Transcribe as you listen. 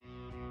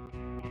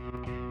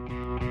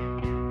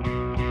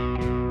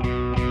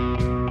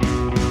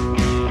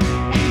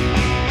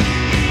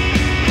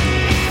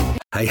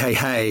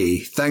Hey,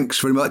 thanks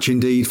very much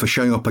indeed for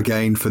showing up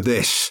again for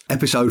this,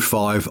 episode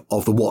 5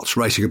 of the What's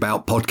Racing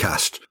About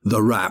podcast,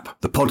 The Wrap,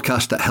 the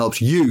podcast that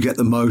helps you get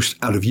the most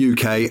out of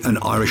UK and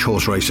Irish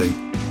horse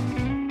racing.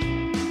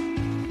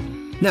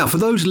 Now, for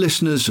those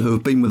listeners who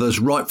have been with us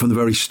right from the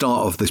very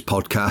start of this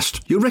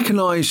podcast, you'll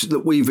recognise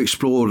that we've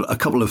explored a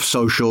couple of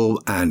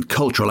social and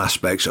cultural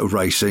aspects of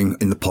racing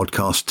in the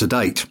podcast to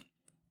date.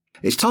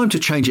 It's time to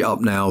change it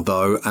up now,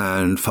 though,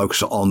 and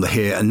focus on the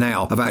here and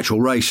now of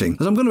actual racing,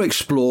 as I'm going to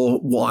explore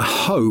what I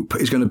hope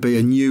is going to be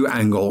a new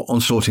angle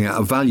on sorting out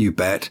a value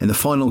bet in the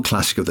final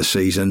classic of the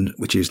season,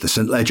 which is the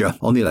St Leger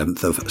on the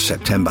 11th of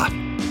September.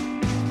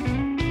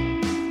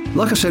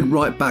 Like I said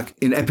right back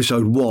in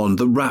episode 1,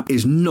 The Wrap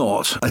is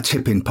not a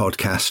tipping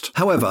podcast.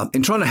 However,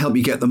 in trying to help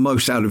you get the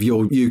most out of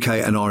your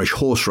UK and Irish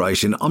horse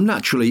racing, I'm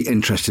naturally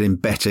interested in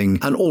betting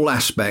and all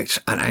aspects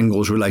and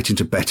angles relating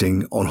to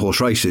betting on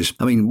horse races.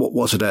 I mean,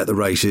 what's a day at the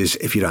races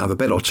if you don't have a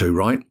bet or two,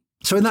 right?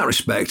 So in that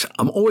respect,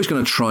 I'm always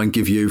going to try and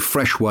give you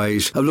fresh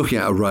ways of looking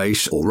at a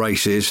race or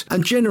races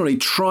and generally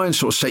try and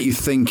sort of set you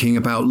thinking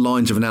about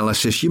lines of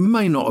analysis you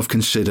may not have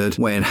considered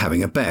when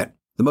having a bet.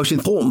 The most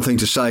important thing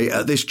to say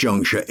at this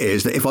juncture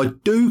is that if I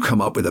do come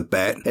up with a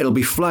bet, it'll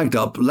be flagged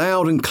up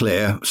loud and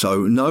clear,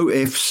 so no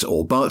ifs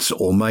or buts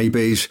or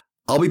maybes.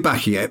 I'll be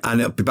backing it, and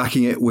I'll be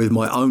backing it with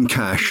my own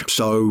cash,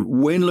 so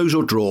win, lose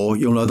or draw,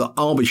 you'll know that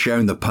I'll be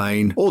sharing the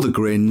pain or the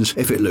grins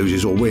if it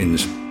loses or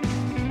wins.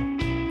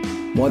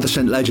 Why the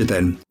St Leger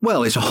then?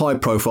 Well, it's a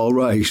high-profile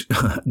race.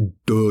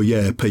 Duh,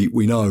 yeah, Pete,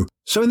 we know.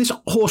 So in this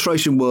horse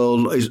racing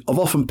world of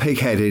often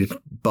pig-headed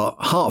but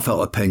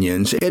heartfelt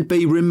opinions, it'd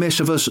be remiss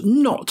of us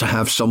not to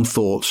have some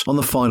thoughts on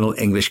the final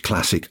English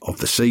classic of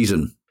the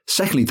season.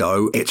 Secondly,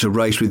 though, it's a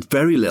race with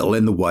very little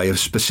in the way of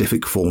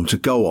specific form to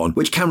go on,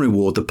 which can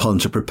reward the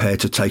punter prepared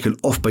to take an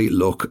offbeat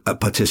look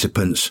at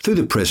participants through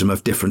the prism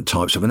of different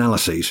types of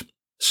analyses.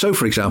 So,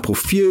 for example,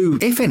 few,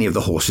 if any, of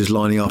the horses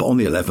lining up on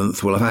the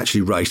 11th will have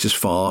actually raced as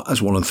far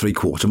as 1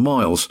 3/4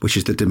 miles, which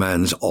is the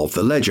demands of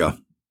the Leger.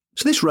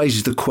 So this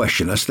raises the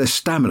question as to their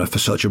stamina for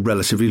such a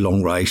relatively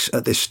long race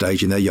at this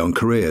stage in their young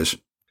careers.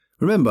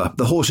 Remember,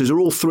 the horses are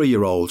all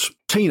 3-year-olds,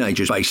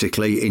 teenagers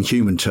basically in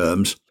human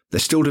terms. They're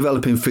still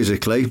developing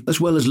physically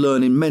as well as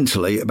learning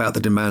mentally about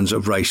the demands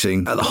of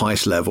racing at the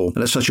highest level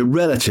and at such a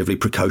relatively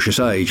precocious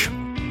age.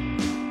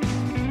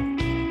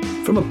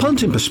 From a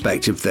punting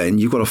perspective then,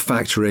 you've got to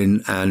factor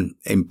in an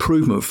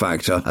improvement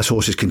factor as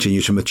horses continue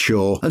to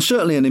mature, and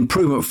certainly an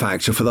improvement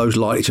factor for those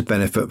likely to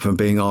benefit from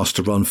being asked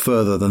to run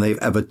further than they've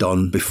ever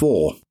done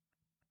before.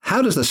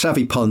 How does the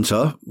savvy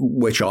punter,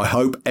 which I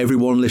hope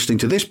everyone listening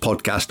to this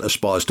podcast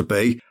aspires to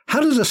be, how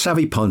does a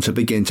savvy punter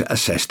begin to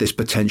assess this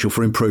potential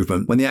for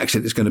improvement when the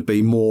accent is going to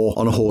be more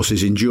on a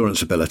horse's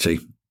endurance ability?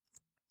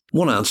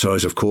 One answer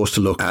is, of course, to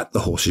look at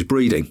the horse's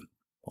breeding.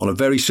 On a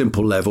very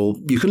simple level,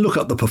 you can look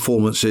up the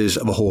performances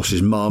of a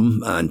horse's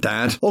mum and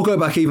dad, or go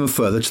back even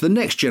further to the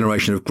next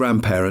generation of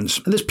grandparents,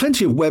 and there's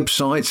plenty of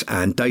websites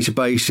and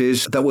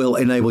databases that will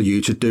enable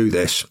you to do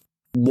this.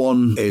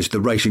 One is the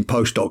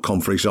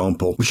racingpost.com, for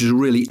example, which is a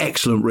really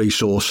excellent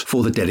resource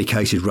for the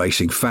dedicated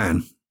racing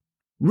fan.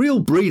 Real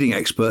breeding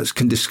experts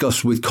can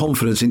discuss with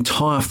confidence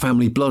entire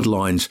family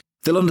bloodlines.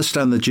 They'll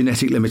understand the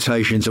genetic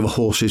limitations of a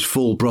horse's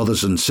full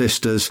brothers and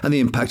sisters and the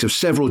impact of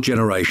several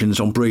generations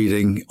on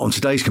breeding on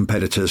today's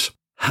competitors.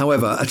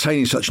 However,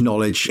 attaining such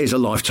knowledge is a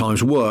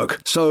lifetime's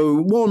work. So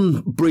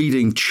one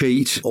breeding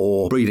cheat,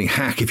 or breeding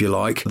hack if you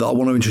like, that I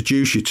want to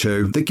introduce you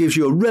to that gives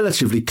you a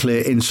relatively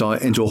clear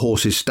insight into a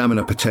horse's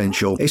stamina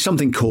potential is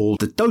something called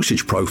the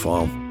dosage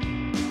profile.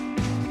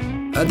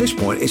 At this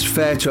point, it's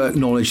fair to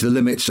acknowledge the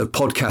limits of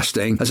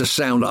podcasting as a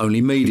sound-only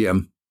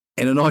medium.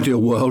 In an ideal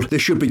world,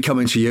 this should be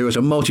coming to you as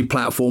a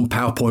multi-platform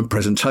PowerPoint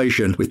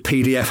presentation with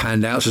PDF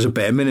handouts as a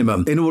bare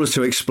minimum in order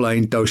to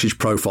explain dosage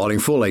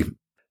profiling fully.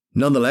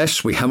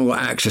 Nonetheless, we haven't got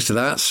access to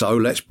that, so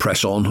let's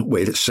press on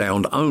with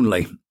sound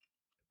only.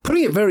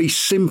 Putting it very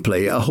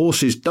simply, a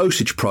horse's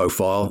dosage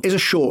profile is a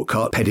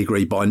shortcut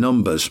pedigree by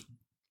numbers.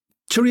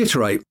 To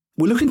reiterate,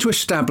 we're looking to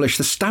establish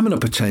the stamina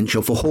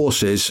potential for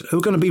horses who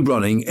are going to be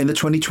running in the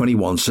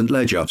 2021 St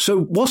Leger.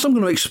 So whilst I'm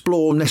going to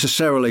explore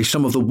necessarily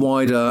some of the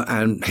wider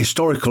and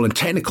historical and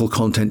technical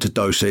content to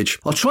dosage,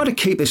 I'll try to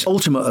keep this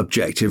ultimate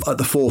objective at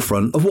the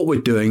forefront of what we're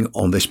doing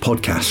on this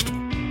podcast.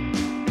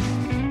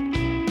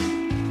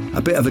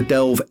 A bit of a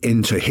delve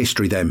into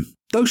history then.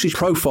 Dosage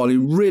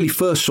profiling really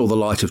first saw the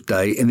light of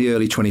day in the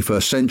early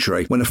 21st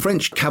century when a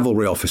French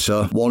cavalry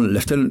officer, one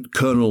Lieutenant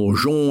Colonel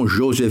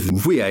Jean-Joseph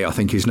Vuillet, I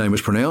think his name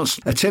was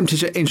pronounced,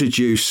 attempted to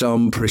introduce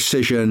some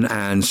precision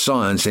and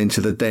science into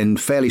the then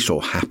fairly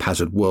sort of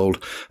haphazard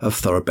world of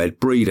thoroughbred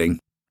breeding.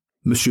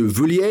 Monsieur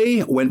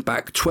Vuillet went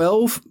back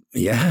 12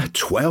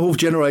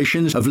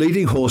 generations of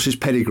leading horses'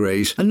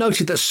 pedigrees and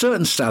noted that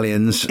certain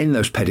stallions in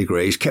those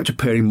pedigrees kept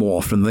appearing more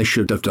often than they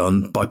should have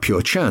done by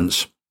pure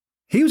chance.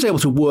 He was able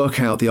to work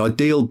out the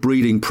ideal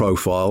breeding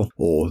profile,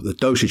 or the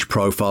dosage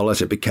profile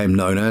as it became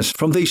known as,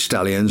 from these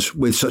stallions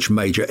with such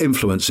major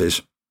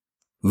influences.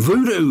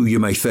 Voodoo, you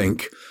may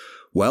think.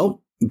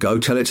 Well, go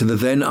tell it to the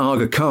then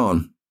Aga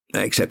Khan.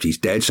 except he's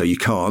dead, so you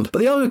can't. But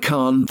the Aga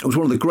Khan was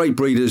one of the great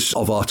breeders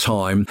of our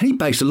time. He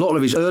based a lot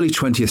of his early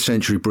 20th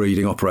century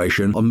breeding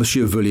operation on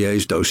Monsieur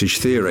Vuillier's dosage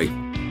theory.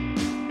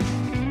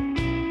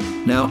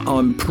 Now,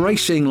 I'm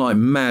praising like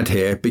mad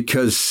here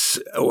because,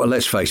 well,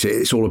 let's face it,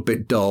 it's all a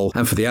bit dull,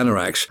 and for the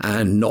anoraks,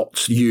 and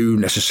not you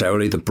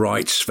necessarily, the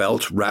bright,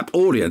 svelte, rapt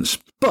audience.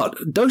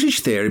 But dosage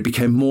theory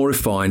became more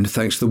refined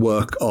thanks to the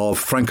work of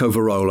Franco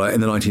Varrola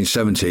in the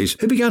 1970s,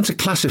 who began to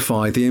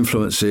classify the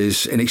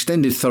influences in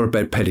extended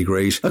thoroughbred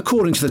pedigrees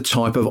according to the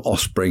type of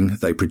offspring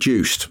they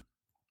produced.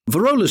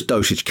 Varrola's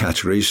dosage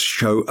categories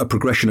show a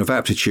progression of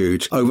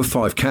aptitude over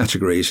 5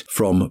 categories,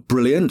 from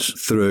brilliant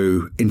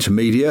through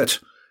intermediate,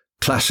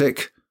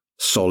 classic,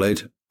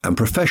 solid, and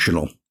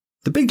professional.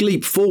 The big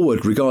leap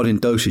forward regarding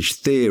dosage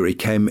theory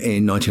came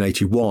in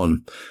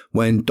 1981,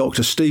 when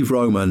Dr. Steve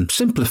Roman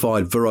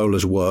simplified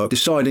Varrola's work,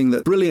 deciding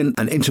that brilliant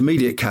and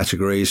intermediate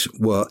categories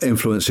were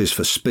influences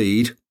for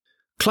speed,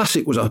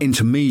 classic was an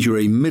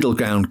intermediary middle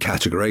ground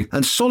category,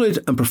 and solid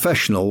and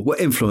professional were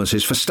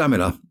influences for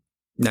stamina.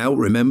 Now,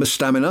 remember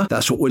stamina?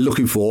 That's what we're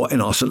looking for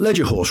in our St.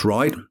 Leger horse,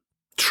 right?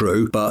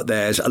 True, but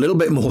there's a little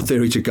bit more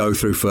theory to go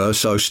through first,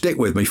 so stick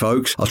with me,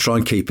 folks. I'll try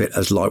and keep it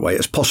as lightweight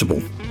as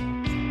possible.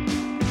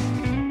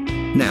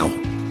 Now,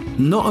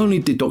 not only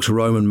did Dr.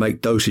 Roman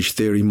make dosage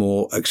theory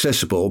more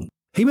accessible,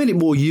 he made it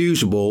more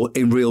usable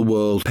in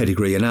real-world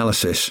pedigree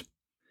analysis.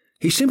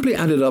 He simply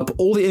added up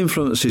all the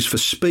influences for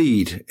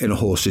speed in a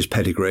horse's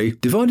pedigree,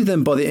 divided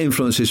them by the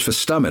influences for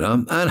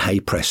stamina, and hey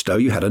presto,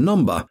 you had a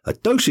number, a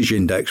dosage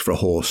index for a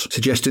horse,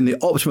 suggesting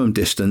the optimum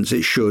distance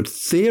it should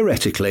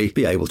theoretically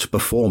be able to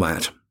perform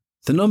at.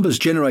 The numbers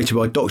generated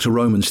by Dr.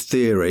 Roman's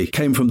theory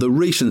came from the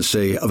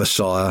recency of a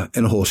sire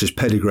in a horse's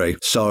pedigree.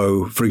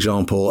 So, for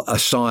example, a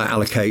sire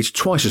allocates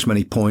twice as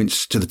many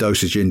points to the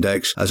dosage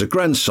index as a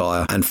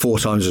grandsire, and 4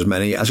 times as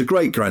many as a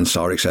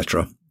great-grandsire,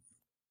 etc.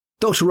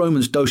 Dr.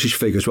 Roman's dosage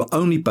figures were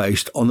only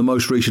based on the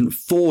most recent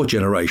 4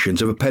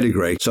 generations of a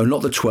pedigree, so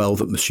not the 12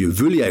 that Monsieur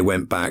Vuillier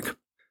went back.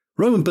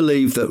 Roman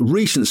believed that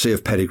recency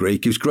of pedigree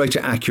gives greater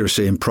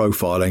accuracy in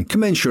profiling,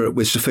 commensurate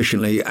with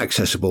sufficiently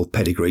accessible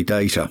pedigree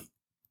data.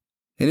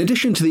 In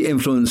addition to the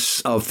influence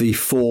of the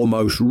 4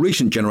 most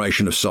recent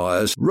generation of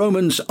sires,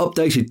 Roman's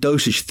updated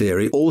dosage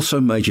theory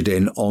also majored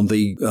in on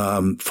the,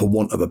 for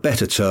want of a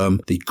better term,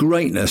 the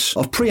greatness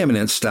of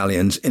preeminent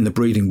stallions in the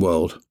breeding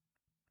world.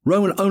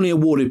 Roman only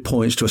awarded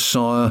points to a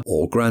sire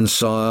or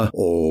grandsire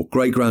or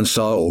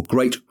great-grandsire or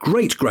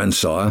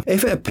great-great-grandsire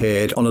if it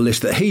appeared on a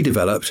list that he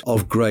developed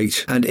of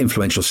great and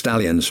influential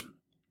stallions.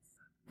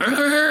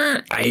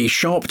 A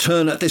sharp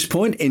turn at this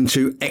point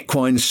into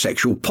equine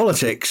sexual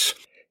politics.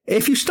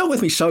 If you've stuck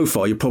with me so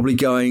far, you're probably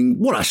going,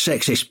 what a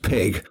sexist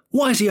pig.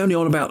 Why is he only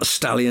on about the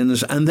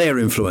stallions and their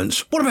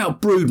influence? What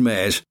about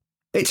broodmares?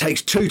 It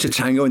takes 2 to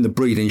tango in the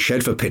breeding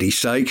shed, for pity's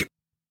sake.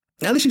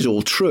 Now, this is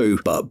all true,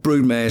 but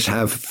broodmares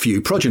have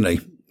few progeny,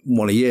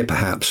 1 a year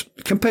perhaps,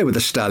 compared with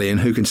a stallion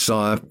who can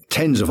sire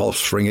tens of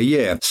offspring a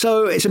year.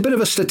 So it's a bit of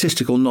a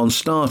statistical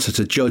non-starter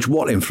to judge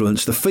what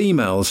influence the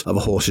females of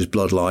a horse's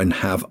bloodline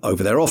have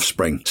over their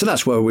offspring. So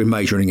that's where we're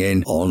majoring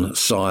in on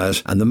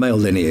sires and the male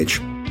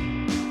lineage.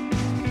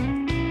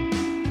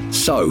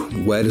 So,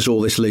 where does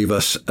all this leave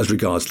us as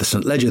regards the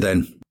St. Leger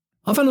then?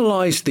 I've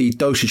analysed the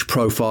dosage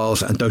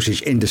profiles and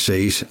dosage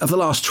indices of the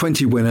last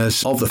 20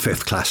 winners of the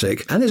 5th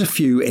Classic, and there's a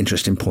few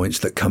interesting points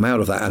that come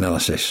out of that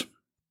analysis.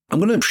 I'm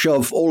going to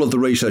shove all of the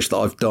research that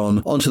I've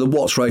done onto the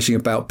What's Racing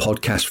About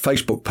podcast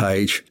Facebook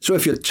page. So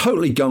if you're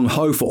totally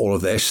gung-ho for all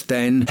of this,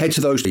 then head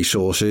to those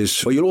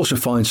resources, where you'll also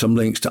find some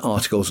links to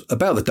articles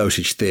about the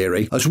dosage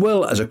theory, as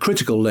well as a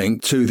critical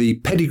link to the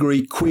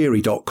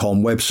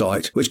pedigreequery.com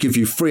website, which gives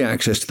you free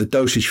access to the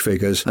dosage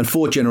figures and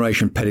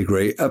 4th-generation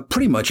pedigree of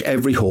pretty much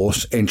every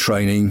horse in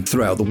training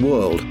throughout the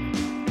world.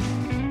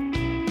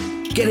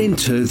 Get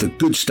into the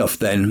good stuff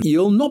then.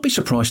 You'll not be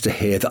surprised to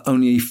hear that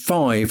only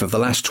 5 of the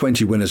last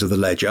 20 winners of the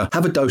Leger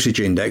have a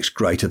dosage index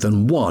greater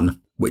than 1,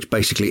 which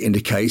basically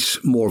indicates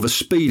more of a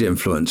speed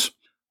influence.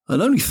 And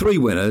only 3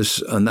 winners,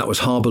 and that was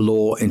Harbour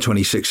Law in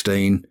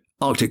 2016,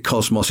 Arctic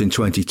Cosmos in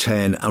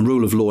 2010, and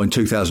Rule of Law in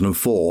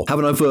 2004, have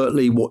an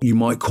overtly what you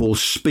might call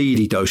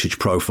speedy dosage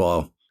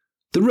profile.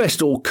 The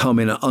rest all come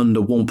in at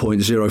under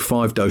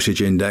 1.05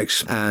 dosage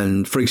index,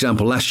 and for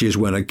example last year's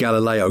winner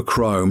Galileo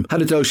Chrome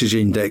had a dosage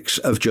index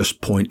of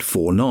just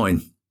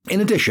 0.49.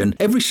 In addition,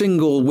 every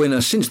single winner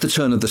since the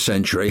turn of the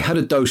century had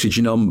a dosage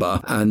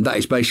number, and that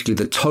is basically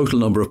the total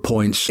number of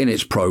points in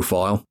its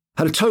profile,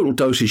 had a total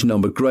dosage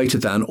number greater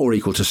than or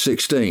equal to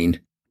 16,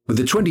 with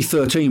the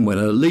 2013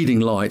 winner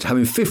Leading Light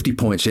having 50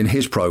 points in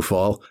his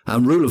profile,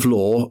 and Rule of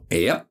Law,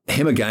 yep,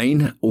 him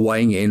again,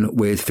 weighing in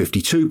with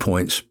 52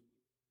 points.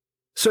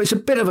 So it's a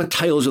bit of a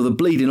tales of the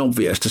bleeding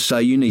obvious to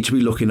say you need to be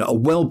looking at a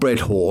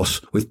well-bred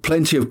horse with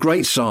plenty of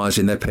great sires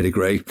in their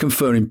pedigree,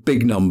 conferring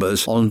big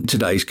numbers on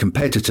today's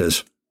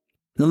competitors.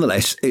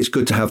 Nonetheless, it's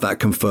good to have that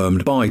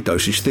confirmed by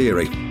dosage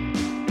theory.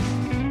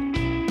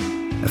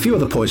 A few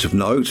other points of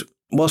note.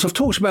 Whilst I've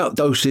talked about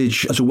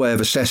dosage as a way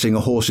of assessing a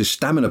horse's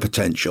stamina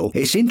potential,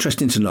 it's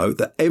interesting to note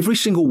that every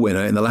single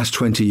winner in the last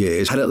 20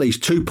 years had at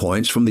least 2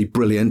 points from the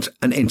brilliant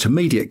and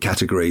intermediate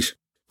categories.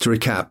 To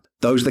recap,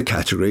 those are the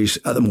categories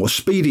at the more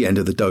speedy end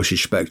of the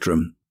dosage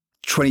spectrum.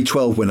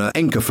 2012 winner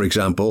Enka, for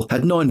example,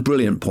 had 9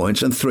 brilliant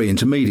points and 3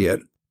 intermediate.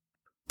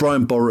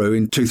 Brian Boru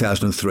in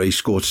 2003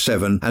 scored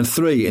 7 and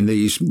 3 in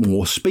these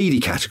more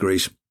speedy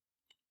categories.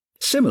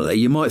 Similarly,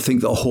 you might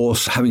think that a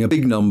horse having a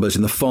big numbers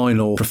in the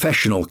final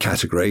professional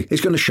category is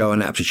going to show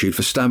an aptitude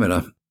for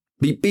stamina.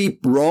 Beep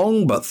beep,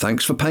 wrong, but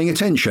thanks for paying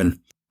attention.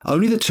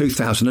 Only the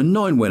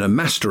 2009 winner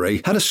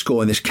Mastery had a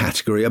score in this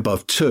category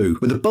above 2,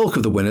 with the bulk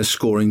of the winners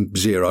scoring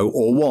 0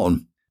 or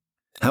 1.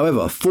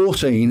 However,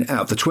 14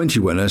 out of the 20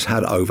 winners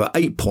had over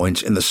 8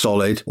 points in the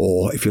solid,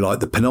 or if you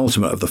like, the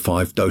penultimate of the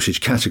 5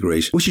 dosage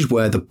categories, which is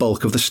where the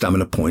bulk of the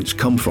stamina points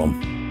come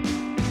from.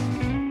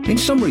 In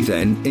summary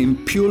then, in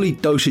purely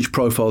dosage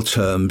profile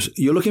terms,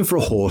 you're looking for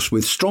a horse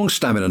with strong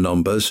stamina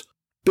numbers,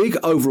 big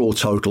overall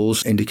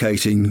totals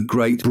indicating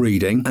great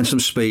breeding, and some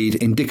speed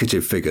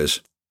indicative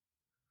figures.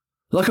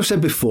 Like I've said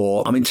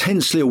before, I'm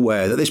intensely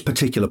aware that this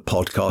particular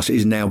podcast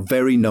is now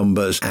very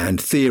numbers and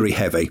theory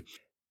heavy.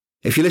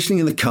 If you're listening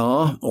in the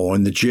car, or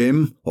in the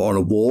gym, or on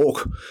a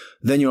walk,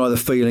 then you're either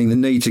feeling the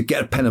need to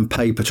get a pen and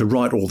paper to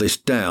write all this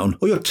down,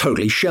 or you're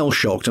totally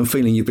shell-shocked and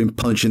feeling you've been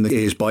punched in the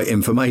ears by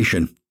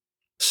information.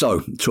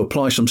 So, to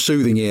apply some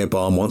soothing ear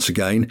balm once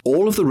again,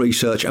 all of the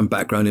research and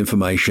background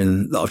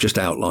information that I've just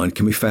outlined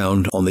can be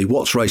found on the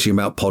What's Racing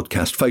About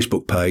podcast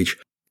Facebook page.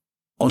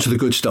 Onto the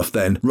good stuff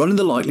then, running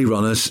the likely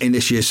runners in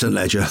this year's St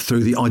Leger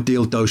through the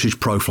ideal dosage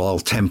profile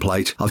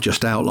template I've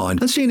just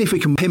outlined, and seeing if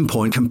we can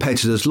pinpoint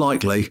competitors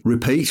likely,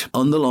 repeat,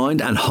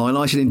 underlined and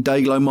highlighted in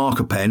Dayglow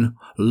marker pen,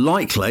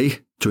 likely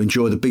to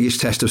enjoy the biggest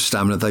test of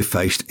stamina they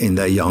faced in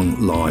their young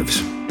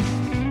lives.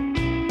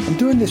 I'm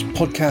doing this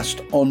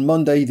podcast on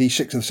Monday the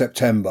 6th of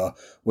September,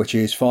 which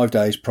is 5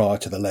 days prior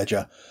to the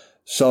Leger.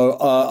 So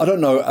I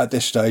don't know at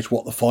this stage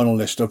what the final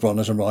list of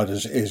runners and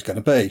riders is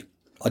going to be.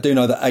 I do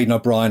know that Aidan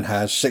O'Brien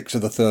has 6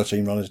 of the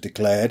 13 runners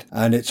declared,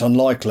 and it's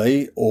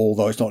unlikely,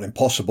 although it's not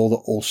impossible,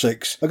 that all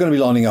 6 are going to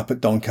be lining up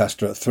at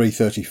Doncaster at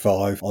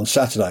 3:35 on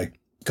Saturday.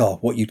 God,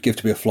 what you'd give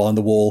to be a fly on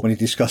the wall when he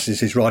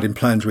discusses his riding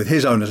plans with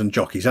his owners and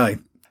jockeys, eh?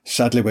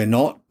 Sadly, we're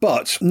not.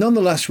 But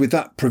nonetheless, with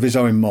that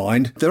proviso in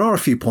mind, there are a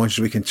few points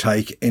we can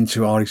take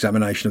into our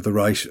examination of the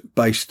race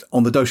based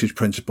on the dosage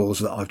principles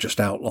that I've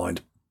just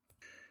outlined.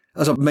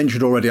 As I've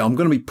mentioned already, I'm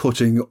going to be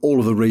putting all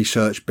of the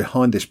research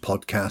behind this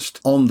podcast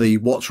on the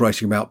What's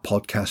Racing About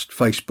podcast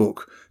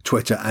Facebook,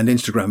 Twitter and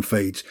Instagram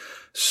feeds.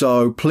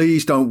 So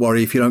please don't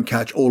worry if you don't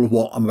catch all of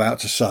what I'm about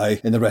to say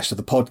in the rest of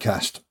the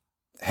podcast.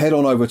 Head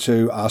on over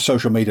to our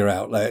social media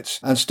outlets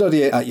and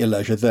study it at your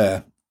leisure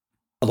there.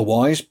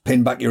 Otherwise,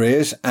 pin back your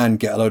ears and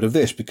get a load of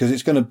this because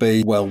it's going to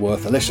be well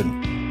worth a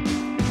listen.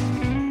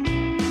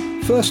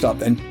 First up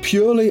then,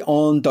 purely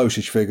on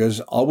dosage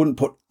figures, I wouldn't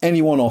put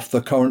anyone off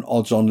the current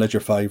odds-on Leger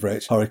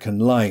favourite, Hurricane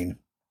Lane.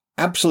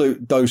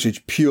 Absolute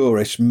dosage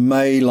purists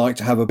may like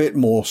to have a bit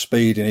more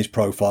speed in his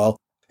profile.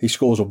 He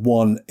scores a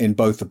 1 in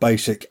both the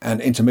basic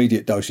and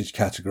intermediate dosage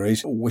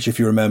categories, which, if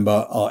you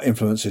remember, are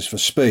influences for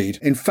speed.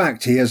 In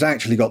fact, he has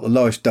actually got the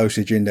lowest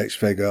dosage index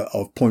figure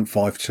of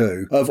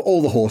 0.52 of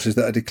all the horses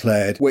that are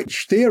declared,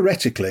 which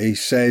theoretically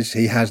says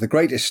he has the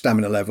greatest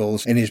stamina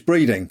levels in his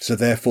breeding. So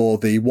therefore,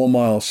 the 1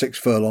 mile 6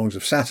 furlongs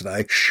of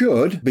Saturday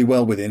should be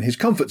well within his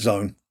comfort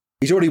zone.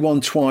 He's already won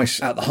twice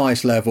at the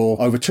highest level,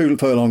 over 2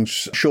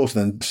 furlongs shorter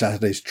than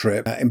Saturday's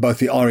trip, in both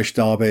the Irish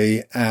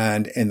Derby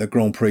and in the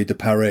Grand Prix de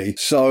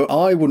Paris. So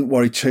I wouldn't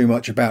worry too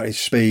much about his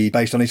speed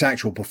based on his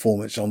actual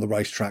performance on the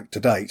racetrack to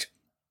date.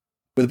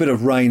 With a bit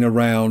of rain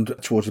around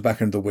towards the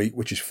back end of the week,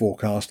 which is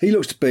forecast, he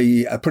looks to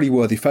be a pretty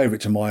worthy favourite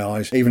to my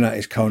eyes, even at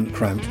his current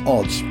cramped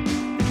odds.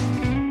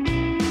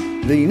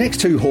 The next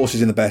 2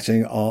 horses in the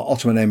betting are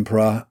Ottoman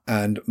Emperor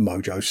and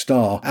Mojo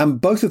Star, and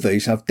both of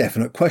these have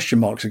definite question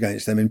marks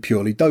against them in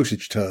purely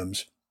dosage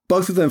terms.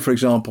 Both of them, for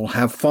example,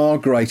 have far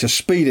greater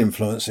speed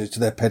influences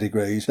to their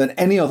pedigrees than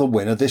any other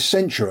winner this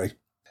century.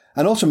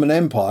 And Ottoman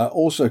Empire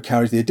also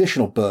carries the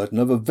additional burden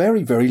of a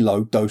very, very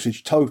low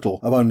dosage total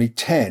of only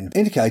 10,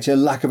 indicating a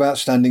lack of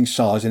outstanding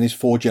size in his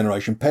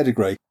 4-generation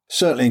pedigree,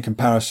 certainly in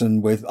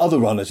comparison with other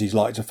runners he's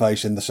likely to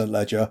face in the St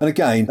Leger, and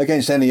again,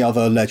 against any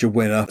other Leger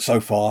winner so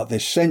far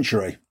this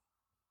century.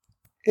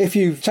 If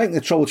you've taken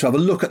the trouble to have a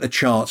look at the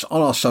charts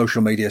on our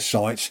social media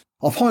sites,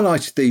 I've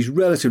highlighted these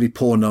relatively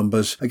poor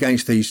numbers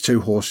against these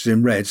 2 horses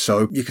in red,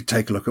 so you could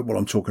take a look at what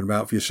I'm talking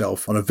about for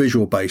yourself on a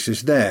visual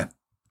basis there.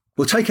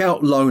 We'll take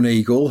out Lone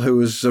Eagle, who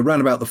was around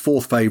about the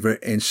 4th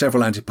favourite in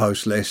several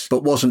anti-post lists,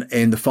 but wasn't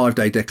in the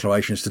 5-day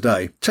declarations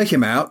today. Take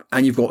him out,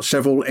 and you've got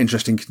several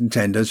interesting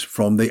contenders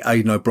from the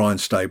Aidan O'Brien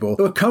stable,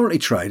 who are currently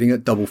trading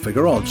at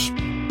double-figure odds.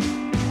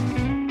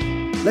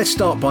 Let's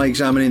start by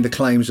examining the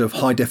claims of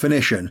High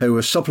Definition, who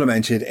was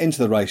supplemented into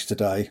the race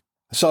today.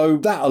 So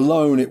that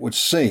alone, it would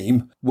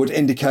seem, would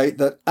indicate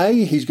that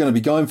A, he's going to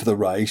be going for the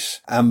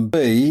race, and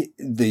B,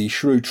 the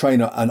shrewd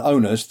trainer and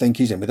owners think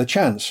he's in with a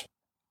chance.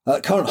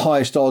 At current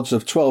highest odds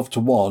of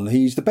 12-1,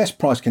 he's the best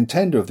price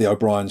contender of the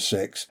O'Brien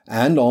 6,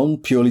 and on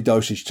purely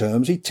dosage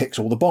terms, he ticks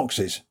all the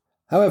boxes.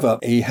 However,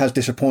 he has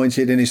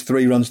disappointed in his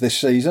 3 runs this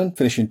season,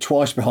 finishing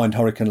twice behind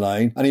Hurricane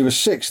Lane, and he was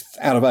 6th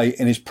out of 8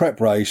 in his prep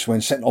race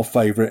when sent off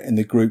favourite in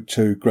the Group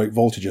 2 Great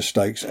Voltager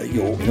Stakes at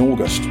York in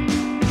August.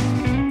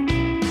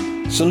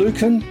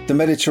 Salukin, the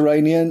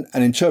Mediterranean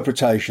and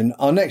Interpretation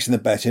are next in the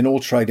betting, all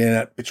trading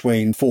at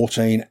between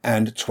 14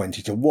 and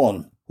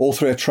 20-1. All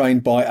 3 are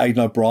trained by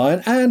Aidan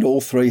O'Brien, and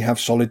all 3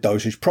 have solid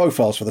dosage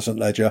profiles for the St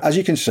Ledger, as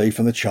you can see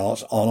from the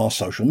charts on our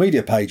social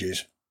media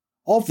pages.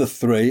 Of the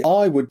 3,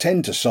 I would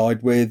tend to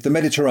side with the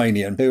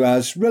Mediterranean, who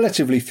has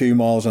relatively few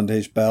miles under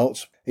his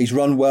belt. He's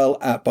run well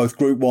at both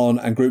Group 1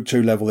 and Group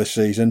 2 level this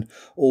season,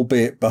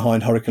 albeit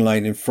behind Hurricane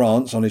Lane in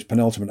France on his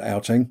penultimate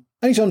outing.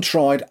 And he's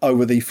untried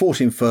over the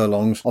 14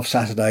 furlongs of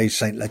Saturday's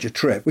St Ledger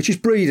trip, which his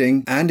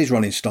breeding and his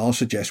running style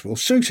suggest will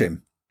suit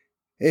him.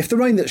 If the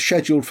rain that's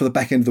scheduled for the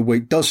back end of the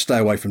week does stay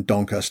away from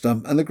Doncaster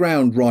and the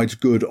ground rides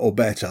good or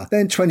better,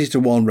 then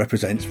 20-1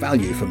 represents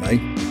value for me.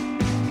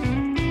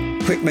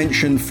 Quick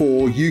mention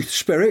for Youth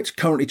Spirit,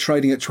 currently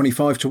trading at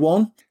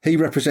 25-1. He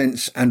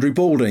represents Andrew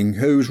Balding,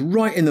 who's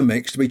right in the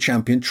mix to be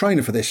champion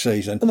trainer for this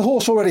season, and the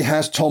horse already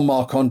has Tom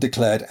Marcon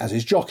declared as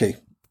his jockey.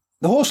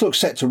 The horse looks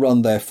set to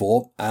run,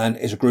 therefore, and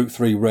is a Group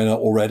 3 winner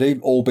already,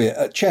 albeit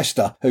at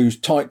Chester, whose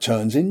tight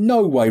turns in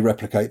no way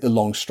replicate the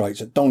long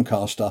straights at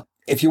Doncaster.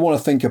 If you want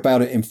to think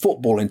about it in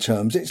footballing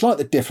terms, it's like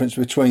the difference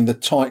between the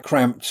tight,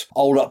 cramped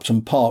Old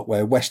Upton Park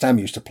where West Ham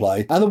used to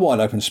play and the wide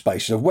open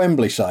spaces of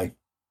Wembley, say.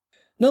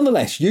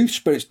 Nonetheless, Youth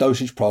Spirit's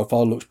dosage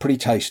profile looks pretty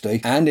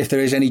tasty, and if there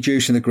is any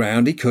juice in the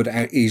ground, he could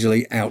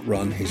easily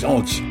outrun his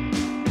odds.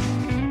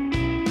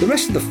 The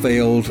rest of the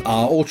field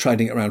are all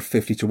trading at around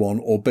 50-1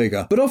 or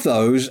bigger, but of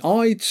those,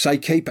 I'd say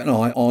keep an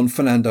eye on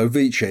Fernando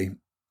Vici.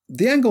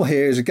 The angle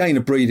here is again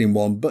a breeding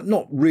one, but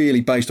not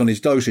really based on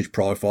his dosage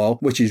profile,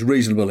 which is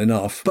reasonable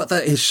enough, but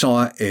that his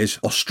sire is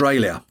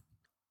Australia.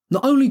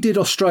 Not only did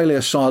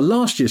Australia sire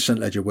last year's St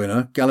Ledger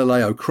winner,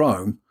 Galileo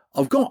Chrome,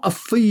 I've got a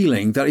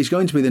feeling that he's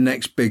going to be the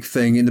next big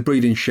thing in the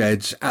breeding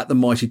sheds at the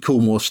mighty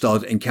Coolmore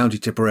stud in County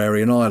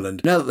Tipperary in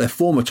Ireland, now that their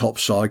former top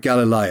sire,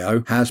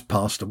 Galileo, has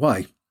passed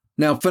away.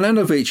 Now,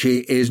 Fernando Vici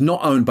is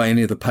not owned by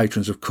any of the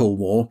patrons of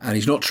Coolmore, and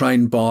he's not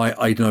trained by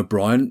Aidan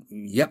O'Brien.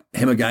 Yep,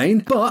 him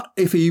again. But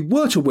if he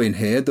were to win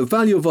here, the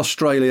value of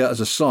Australia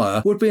as a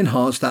sire would be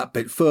enhanced that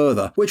bit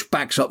further, which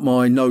backs up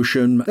my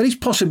notion that he's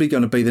possibly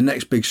going to be the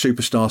next big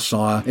superstar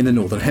sire in the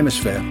Northern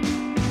Hemisphere.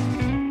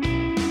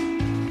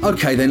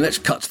 OK, then let's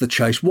cut to the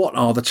chase. What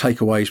are the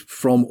takeaways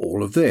from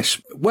all of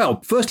this? Well,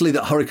 firstly,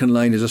 that Hurricane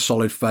Lane is a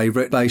solid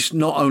favourite, based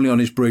not only on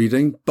his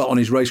breeding, but on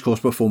his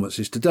racecourse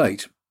performances to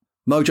date.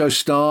 Mojo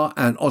Star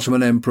and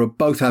Ottoman Emperor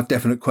both have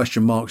definite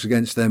question marks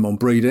against them on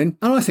breeding,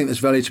 and I think there's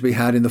value to be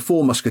had in the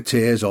 4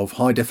 musketeers of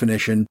High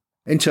Definition,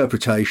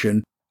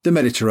 Interpretation, the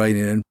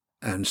Mediterranean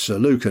and Sir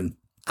Lucan.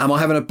 Am I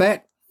having a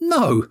bet?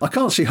 No, I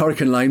can't see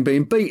Hurricane Lane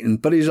being beaten,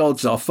 but his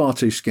odds are far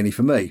too skinny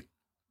for me.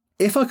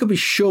 If I could be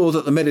sure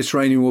that the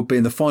Mediterranean would be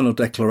in the final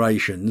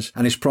declarations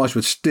and his price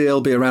would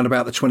still be around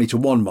about the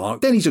 20-1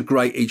 mark, then he's a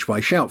great each-way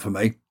shout for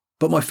me.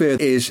 But my fear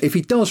is if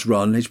he does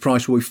run, his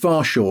price will be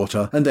far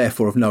shorter and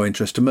therefore of no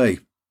interest to me.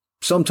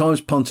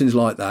 Sometimes punting's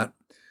like that.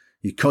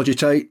 You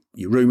cogitate,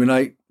 you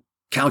ruminate,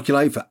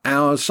 calculate for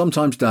hours,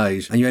 sometimes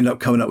days, and you end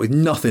up coming up with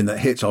nothing that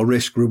hits our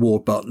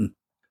risk-reward button.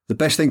 The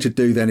best thing to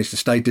do then is to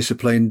stay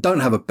disciplined, don't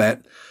have a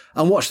bet,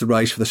 and watch the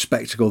race for the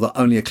spectacle that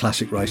only a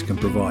classic race can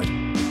provide.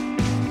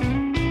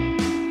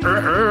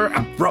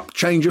 Abrupt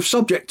change of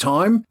subject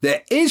time.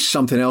 There is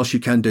something else you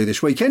can do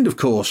this weekend, of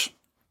course.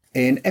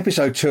 In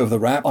episode 2 of The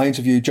Wrap, I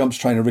interviewed jumps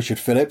trainer Richard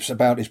Phillips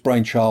about his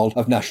brainchild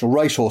of National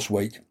Racehorse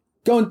Week.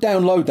 Go and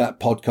download that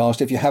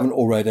podcast if you haven't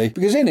already,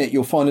 because in it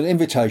you'll find an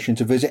invitation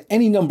to visit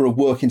any number of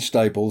working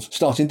stables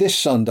starting this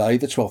Sunday,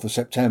 the 12th of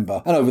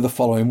September, and over the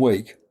following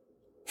week.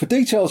 For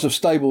details of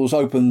stables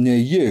open near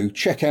you,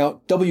 check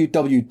out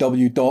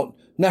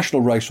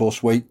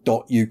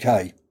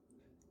www.nationalracehorseweek.uk.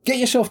 Get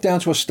yourself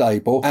down to a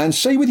stable and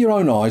see with your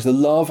own eyes the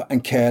love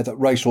and care that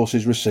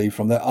racehorses receive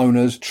from their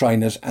owners,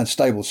 trainers and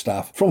stable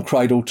staff from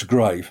cradle to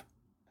grave.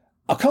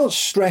 I can't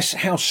stress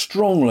how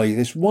strongly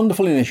this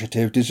wonderful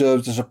initiative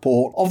deserves the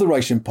support of the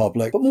racing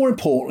public, but more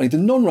importantly the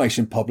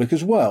non-racing public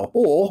as well,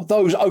 or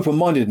those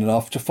open-minded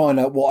enough to find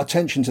out what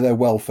attention to their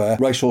welfare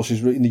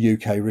racehorses in the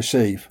UK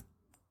receive.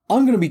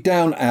 I'm going to be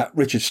down at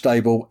Richard's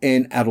stable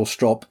in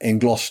Addlestrop in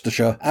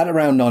Gloucestershire at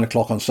around 9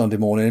 o'clock on Sunday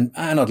morning,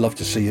 and I'd love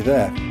to see you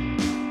there.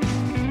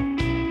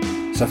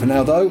 So for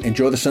now though,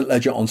 enjoy the St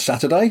Ledger on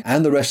Saturday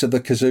and the rest of the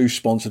Kazoo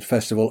sponsored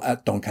festival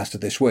at Doncaster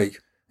this week.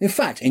 In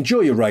fact,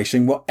 enjoy your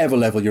racing whatever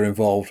level you're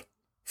involved.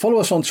 Follow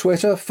us on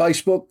Twitter,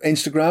 Facebook,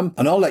 Instagram,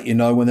 and I'll let you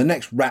know when the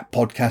next Wrap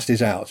podcast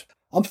is out.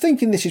 I'm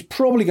thinking this is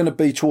probably going to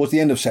be towards the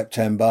end of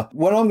September,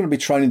 when I'm going to be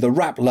training the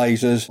Wrap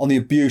lasers on the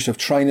abuse of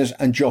trainers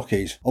and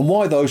jockeys, and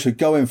why those who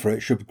go in for it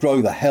should grow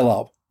the hell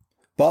up.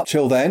 But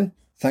till then,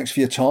 thanks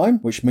for your time,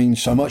 which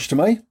means so much to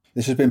me.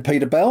 This has been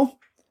Peter Bell,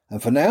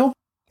 and for now,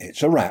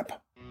 it's a wrap.